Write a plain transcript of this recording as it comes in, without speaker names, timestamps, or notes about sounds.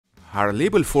Are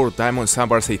level 4 diamond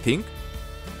sandbars, I think?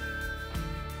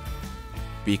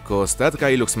 Because that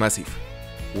guy looks massive.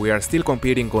 We are still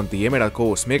competing on the Emerald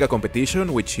Coast Mega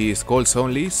Competition, which is golds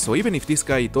only, so even if this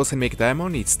guy doesn't make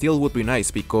diamond, it still would be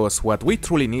nice, because what we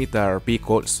truly need are big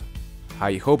golds.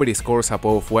 I hope it scores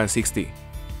above 160.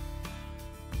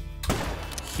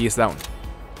 He is down.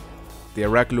 The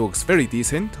rack looks very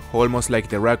decent, almost like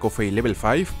the rack of a level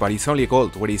 5, but it's only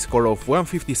gold, with a score of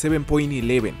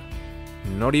 157.11.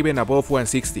 Not even above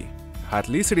 160. At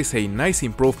least it is a nice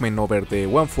improvement over the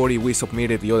 140 we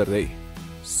submitted the other day.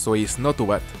 So it's not too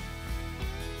bad.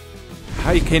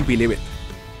 I can't believe it.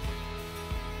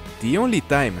 The only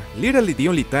time, literally the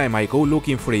only time I go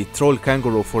looking for a troll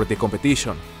kangaroo for the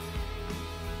competition,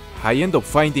 I end up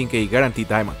finding a guaranteed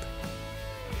diamond.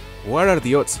 What are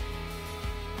the odds?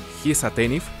 He's a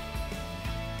 10th.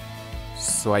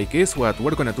 So I guess what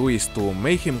we're gonna do is to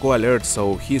make him go alert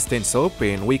so he stands up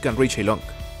and we can reach a long.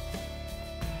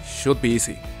 Should be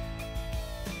easy.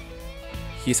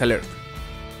 He's alert.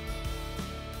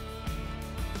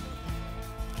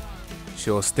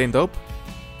 Just stand up.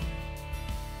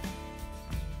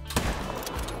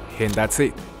 And that's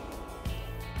it.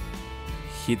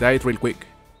 He died real quick.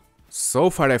 So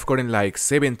far I've gotten like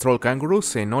 7 troll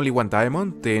kangaroos and only 1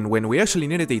 diamond, and when we actually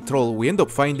needed a troll we end up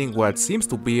finding what seems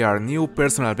to be our new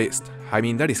personal best. I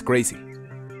mean, that is crazy.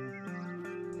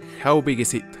 How big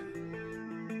is it?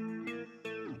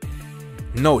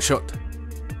 No shot.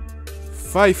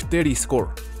 530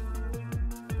 score.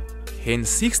 And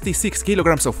 66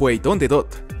 kilograms of weight on the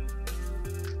dot.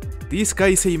 This guy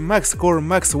is a max score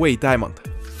max weight diamond.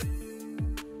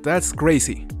 That's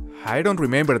crazy. I don't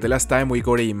remember the last time we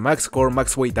got a max score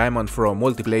max weight diamond from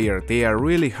multiplayer. They are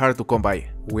really hard to come by.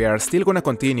 We are still gonna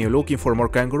continue looking for more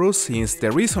kangaroos, since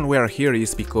the reason we are here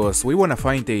is because we wanna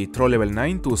find a troll level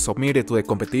 9 to submit it to the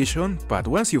competition, but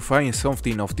once you find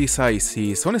something of this size,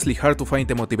 it's honestly hard to find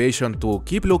the motivation to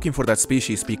keep looking for that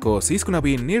species, because it's gonna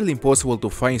be nearly impossible to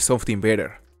find something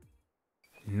better.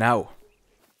 Now,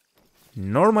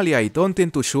 normally I don't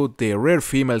tend to shoot the rare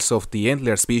females of the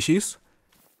antler species,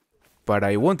 but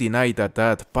I won't deny that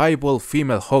that piebald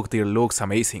female hog deer looks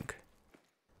amazing.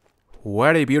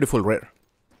 What a beautiful rare.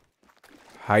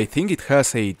 I think it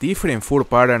has a different fur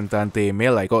pattern than the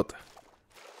male I got.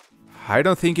 I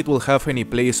don't think it will have any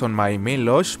place on my main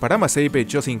lodge, but I'ma save it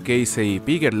just in case a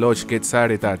bigger lodge gets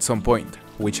added at some point,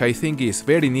 which I think is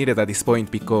very needed at this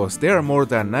point because there are more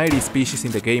than 90 species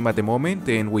in the game at the moment,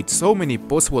 and with so many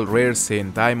possible rares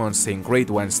and diamonds and great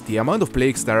ones, the amount of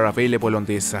plagues that are available on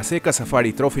this Azeka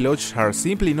Safari Trophy Lodge are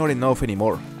simply not enough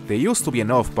anymore. They used to be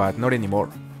enough, but not anymore.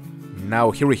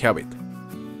 Now here we have it.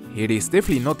 It is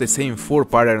definitely not the same fur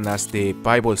pattern as the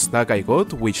piebald stag I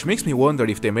got, which makes me wonder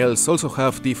if the males also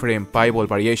have different piebald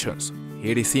variations.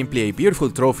 It is simply a beautiful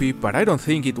trophy, but I don't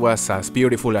think it was as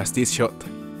beautiful as this shot.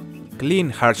 Clean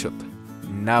hard shot.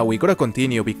 Now we gotta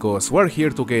continue because we're here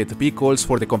to get big golds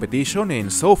for the competition,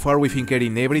 and so far we've been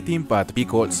getting everything but big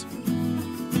golds.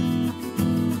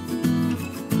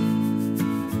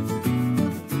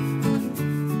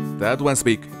 That one's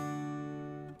big.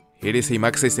 It is a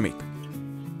max estimate.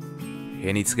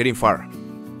 And it's getting far.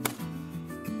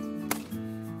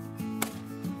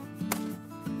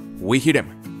 We hit him.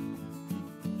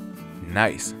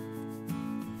 Nice.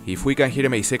 If we can hit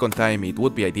him a second time it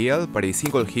would be ideal, but a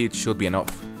single hit should be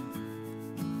enough.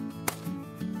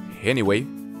 Anyway,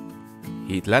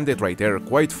 it landed right there,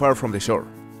 quite far from the shore.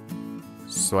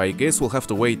 So I guess we'll have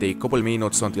to wait a couple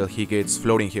minutes until he gets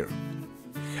floating here.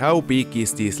 How big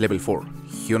is this level 4?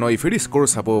 You know, if it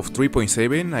scores above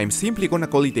 3.7, I'm simply gonna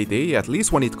call it a day, at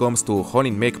least when it comes to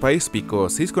hunting magpies,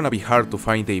 because it's gonna be hard to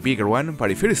find a bigger one,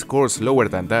 but if it scores lower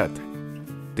than that,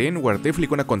 then we're definitely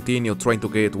gonna continue trying to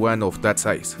get one of that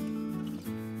size.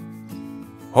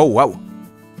 Oh wow,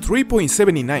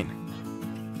 3.79.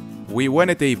 We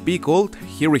wanted a big gold,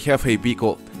 here we have a big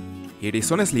gold. It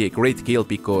is honestly a great kill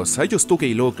because I just took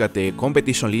a look at the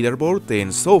competition leaderboard,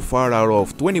 and so far out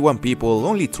of 21 people,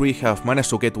 only 3 have managed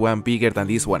to get one bigger than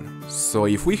this one. So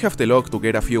if we have the luck to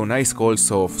get a few nice golds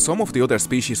of some of the other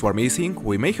species we're missing,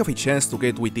 we may have a chance to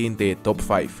get within the top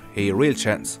 5, a real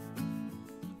chance.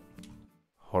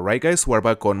 Alright guys, we're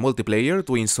back on multiplayer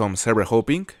doing some server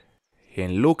hopping,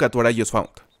 and look at what I just found.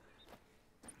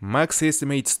 Max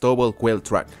estimates double quail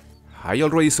track. I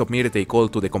already submitted a call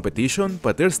to the competition,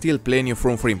 but there's still plenty of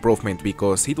room for improvement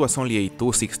because it was only a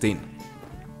 216.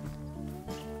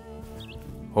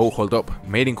 Oh, hold up,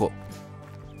 mating call.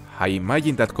 I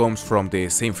imagine that comes from the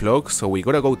same flock, so we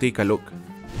gotta go take a look.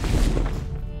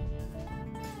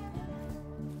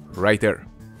 Right there.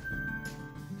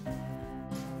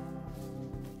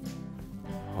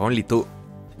 Only 2.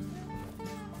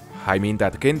 I mean,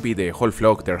 that can't be the whole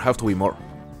flock, there have to be more.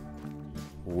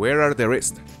 Where are the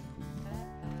rest?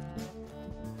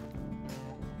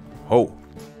 Oh.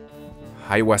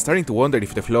 I was starting to wonder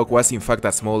if the flock was in fact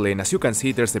that small, and as you can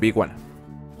see, there's the big one.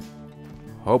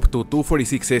 Up to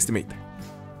 246 estimate.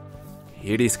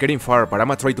 It is getting far, but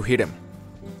I'ma try to hit him.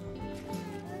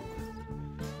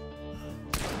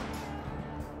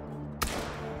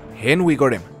 And we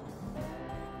got him.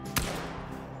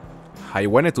 I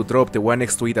wanted to drop the one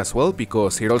next to it as well,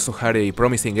 because it also had a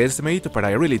promising estimate, but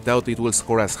I really doubt it will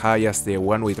score as high as the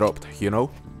one we dropped, you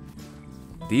know?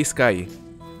 This guy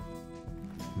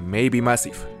may be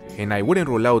massive, and I wouldn't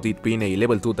rule out it being a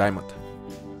level 2 diamond.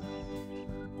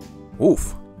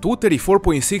 Oof,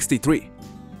 234.63.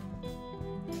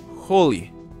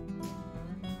 Holy.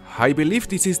 I believe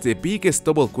this is the biggest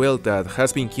double quail that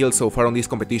has been killed so far on this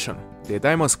competition. The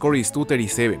diamond score is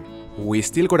 237. We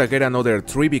still gotta get another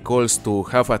 3 big calls to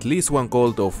have at least one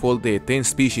gold of all the 10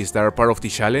 species that are part of the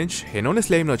challenge, and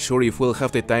honestly I'm not sure if we'll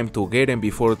have the time to get them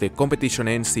before the competition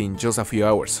ends in just a few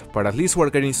hours, but at least we're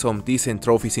getting some decent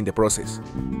trophies in the process.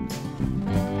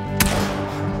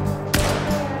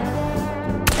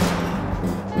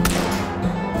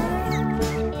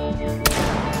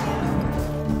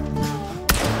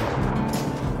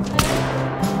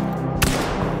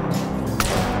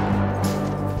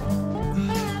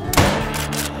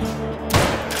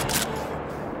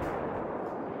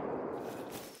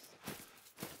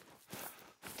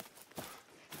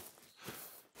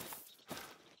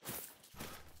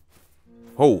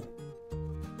 Oh,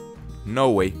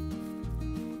 no way.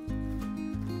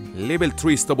 Level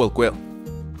 3 double quail.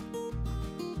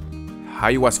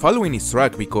 I was following its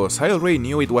track because I already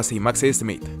knew it was a max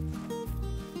estimate.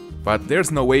 But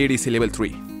there's no way it is a level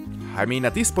 3. I mean,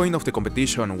 at this point of the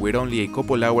competition, with only a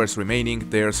couple hours remaining,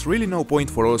 there's really no point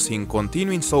for us in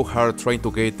continuing so hard trying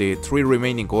to get the 3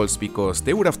 remaining goals, because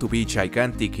they would have to be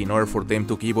gigantic in order for them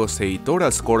to give us a total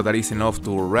score that is enough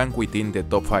to rank within the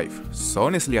top 5. So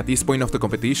honestly, at this point of the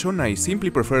competition, I simply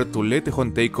prefer to let the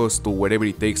hunt take us to wherever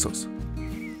it takes us.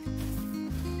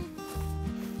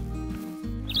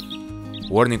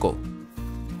 Warning call.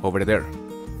 Over there.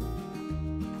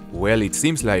 Well, it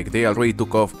seems like they already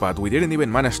took off, but we didn't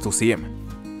even manage to see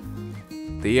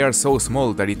them. They are so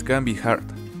small that it can be hard.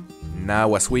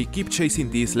 Now, as we keep chasing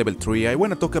this level 3, I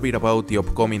wanna talk a bit about the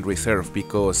upcoming reserve,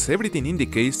 because everything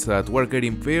indicates that we're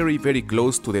getting very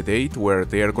close to the date where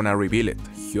they are gonna reveal it.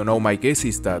 You know, my guess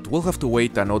is that we'll have to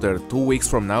wait another 2 weeks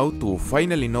from now to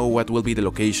finally know what will be the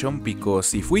location,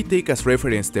 because if we take as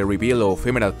reference the reveal of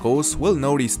Emerald Coast, we'll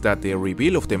notice that the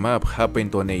reveal of the map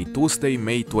happened on a Tuesday,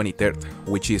 May 23rd,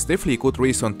 which is definitely a good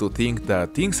reason to think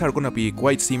that things are gonna be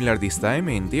quite similar this time,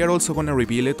 and they are also gonna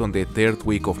reveal it on the 3rd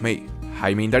week of May.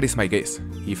 I mean, that is my guess.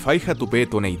 If I had to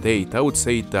bet on a date, I would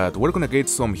say that we're gonna get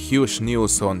some huge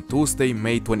news on Tuesday,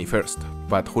 May 21st,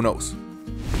 but who knows.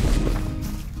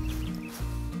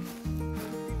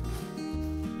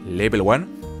 Level 1?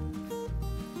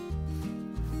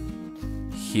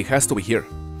 He has to be here.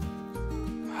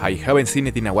 I haven't seen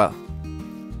it in a while.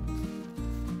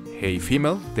 Hey,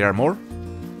 female, there are more?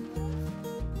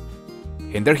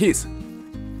 And there he is.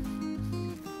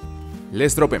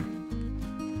 Let's drop him.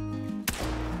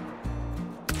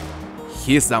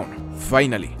 He is down,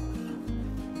 finally.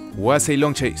 Was a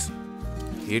long chase.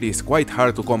 It is quite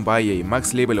hard to come by a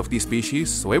max level of this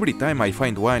species, so every time I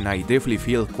find one I definitely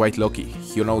feel quite lucky.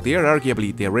 You know, they are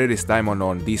arguably the rarest diamond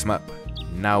on this map.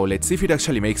 Now let's see if it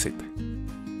actually makes it.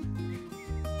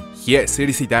 Yes, it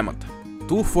is a diamond.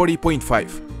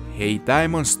 240.5. A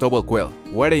diamond's double quail.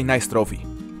 What a nice trophy.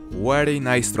 What a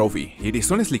nice trophy. It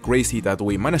is honestly crazy that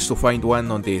we managed to find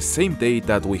one on the same day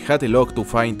that we had the luck to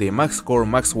find the max score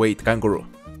max weight kangaroo.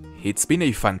 It's been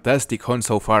a fantastic hunt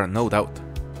so far, no doubt.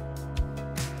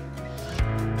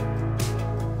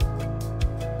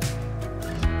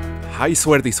 I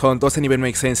swear this hunt doesn't even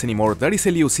make sense anymore, that is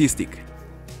a leucistic.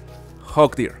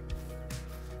 Hog deer.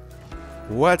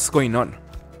 What's going on?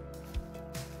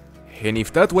 And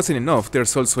if that wasn't enough,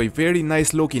 there's also a very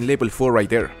nice looking level 4 right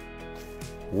there.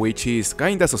 Which is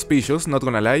kinda suspicious, not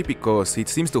gonna lie, because it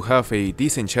seems to have a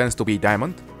decent chance to be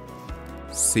diamond,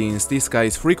 since these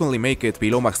guys frequently make it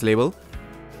below max level.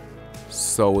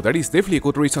 So that is definitely a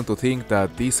good reason to think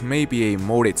that this may be a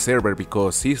modded server,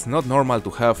 because it's not normal to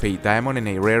have a diamond and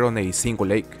a rare on a single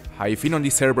lake. I've been on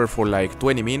this server for like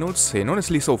 20 minutes, and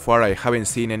honestly so far I haven't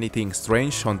seen anything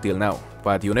strange until now,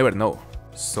 but you never know.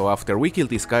 So after we kill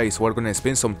these guys, we're gonna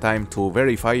spend some time to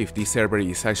verify if this server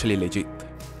is actually legit.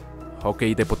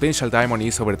 Okay, the potential diamond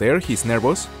is over there, he's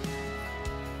nervous.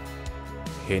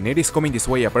 And it is coming this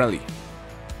way apparently.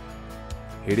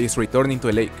 It is returning to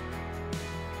a lake.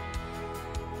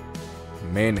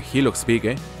 Man, he looks big,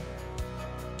 eh?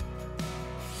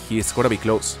 He's gotta be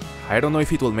close. I don't know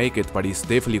if it will make it, but it's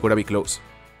definitely gotta be close.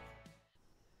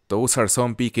 Those are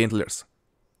some big antlers.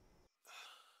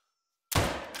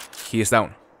 He is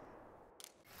down.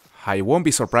 I won't be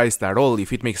surprised at all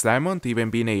if it makes diamond, even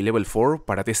being a level 4,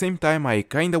 but at the same time I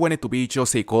kinda want it to be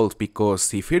just a gold,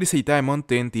 because if it is a diamond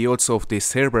then the odds of the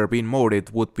server being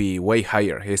modded would be way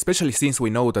higher, especially since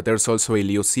we know that there's also a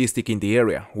leucistic in the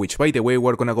area, which by the way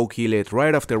we're gonna go kill it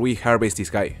right after we harvest this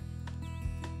guy.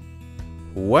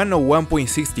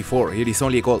 101.64, it is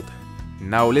only a gold.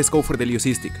 Now let's go for the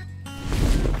leucistic.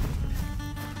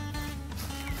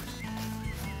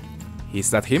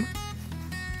 Is that him?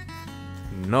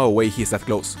 No way he's that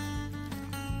close.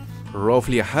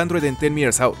 Roughly 110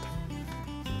 meters out.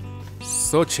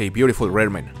 Such a beautiful rare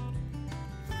man.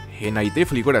 And I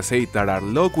definitely gotta say that our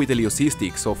luck with the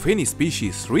leucistics of any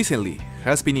species recently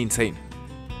has been insane.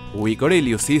 We got a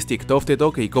leucistic tufted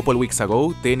dog a couple weeks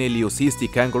ago, then a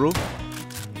leucistic kangaroo,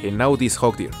 and now this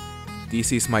hog deer.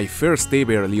 This is my first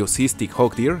ever leucistic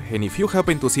hog deer, and if you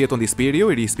happen to see it on this video,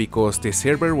 it is because the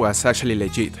server was actually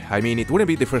legit. I mean, it wouldn't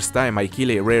be the first time I kill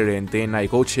a rare and then I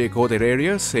go check other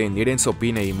areas and it ends up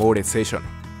being a modded session.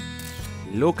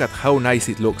 Look at how nice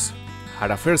it looks.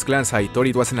 At a first glance I thought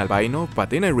it was an albino, but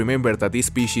then I remembered that this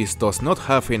species does not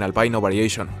have an albino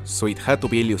variation, so it had to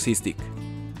be a leucistic.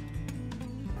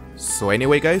 So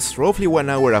anyway guys, roughly 1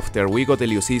 hour after we got the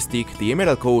leucistic, the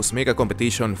Emerald Coast Mega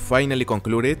Competition finally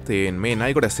concluded, and man,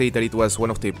 I gotta say that it was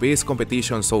one of the best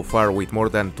competitions so far with more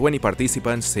than 20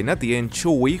 participants, and at the end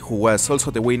Chewy, who was also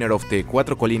the winner of the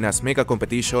Cuatro Colinas Mega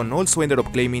Competition, also ended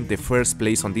up claiming the first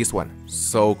place on this one.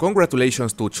 So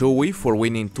congratulations to Chewy for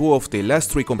winning 2 of the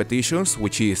last 3 competitions,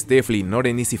 which is definitely not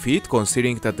an easy feat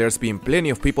considering that there's been plenty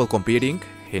of people competing.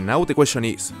 And now the question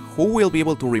is, who will be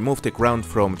able to remove the crown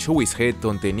from Chewy's head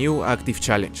on the new active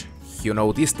challenge? You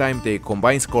know, this time the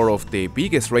combined score of the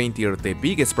biggest reindeer, the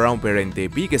biggest brown bear and the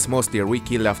biggest moose deer we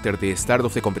kill after the start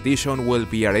of the competition will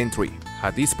be our entry.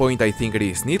 At this point I think it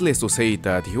is needless to say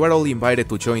that you are all invited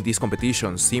to join this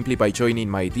competition simply by joining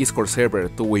my Discord server,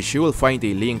 to which you will find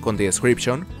a link on the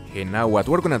description. And now what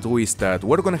we're gonna do is that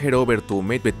we're gonna head over to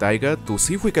Medved Taiga to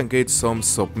see if we can get some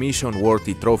submission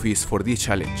worthy trophies for this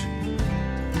challenge.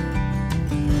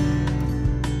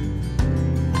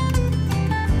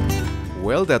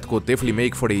 Well, that could definitely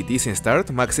make for a decent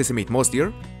start, max estimate moose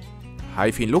deer.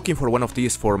 I've been looking for one of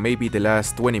these for maybe the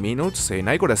last 20 minutes, and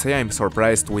I gotta say I'm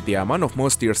surprised with the amount of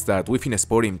moose deers that we've been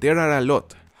spotting. There are a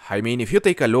lot. I mean, if you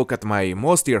take a look at my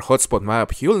moose deer hotspot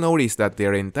map, you'll notice that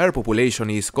their entire population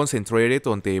is concentrated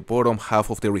on the bottom half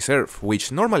of the reserve,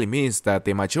 which normally means that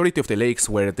the majority of the lakes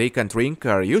where they can drink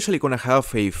are usually gonna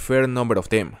have a fair number of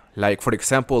them. Like for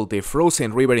example, the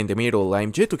frozen river in the middle,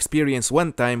 I'm yet to experience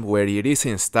one time where it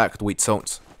isn't stacked with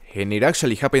zones. And it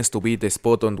actually happens to be the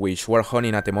spot on which we're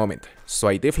hunting at the moment, so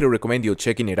I definitely recommend you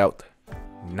checking it out.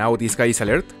 Now this guy is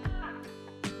alert.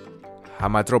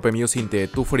 I'ma drop him using the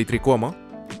 243 Cuomo.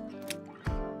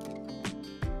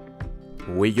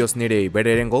 We just need a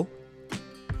better angle.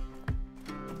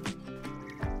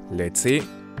 Let's see.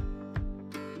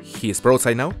 He's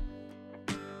broadside now.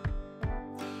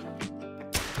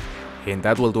 And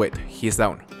that will do it. He's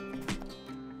down.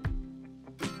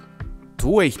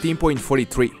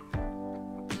 218.43.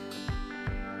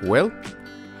 Well,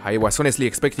 I was honestly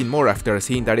expecting more after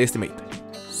seeing that estimate.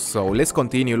 So let's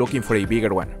continue looking for a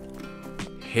bigger one.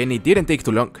 And it didn't take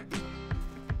too long.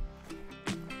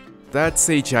 That's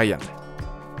a giant.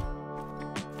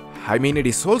 I mean, it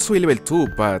is also a level 2,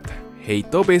 but a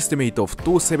top estimate of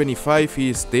 275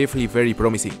 is definitely very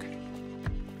promising.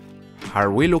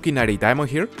 Are we looking at a diamond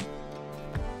here?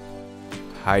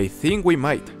 I think we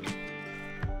might.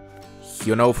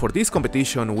 You know, for this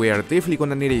competition we are definitely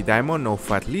gonna need a diamond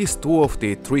of at least 2 of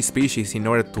the 3 species in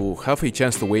order to have a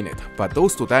chance to win it, but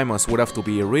those 2 diamonds would have to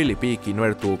be really big in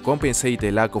order to compensate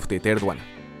the lack of the third one.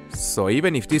 So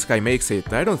even if this guy makes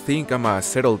it, I don't think I'ma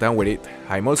settle down with it.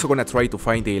 I'm also gonna try to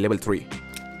find a level 3.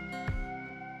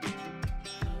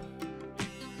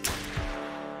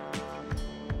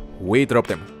 We dropped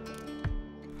them.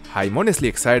 I'm honestly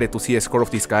excited to see a score of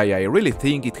this guy. I really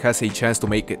think it has a chance to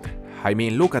make it. I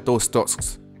mean, look at those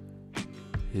tusks.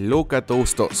 Look at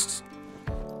those tusks.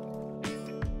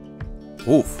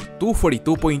 Oof,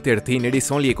 242.13, it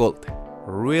is only a gold.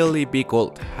 Really big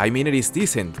gold. I mean, it is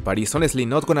decent, but it's honestly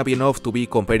not gonna be enough to be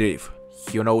competitive.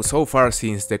 You know, so far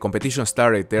since the competition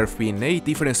started, there have been 8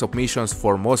 different submissions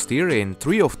for moose deer, and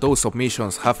 3 of those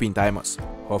submissions have been diamonds.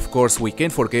 Of course, we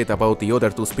can't forget about the other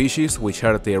 2 species, which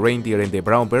are the reindeer and the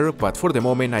brown bear, but for the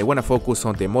moment I wanna focus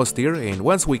on the moose deer, and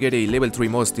once we get a level 3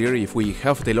 moose deer, if we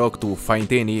have the luck to find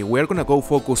any, we're gonna go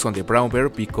focus on the brown bear,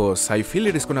 because I feel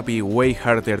it is gonna be way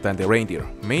harder than the reindeer,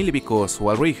 mainly because we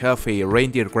already have a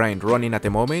reindeer grind running at the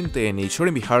moment, and it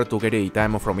shouldn't be hard to get a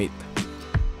diamond from it.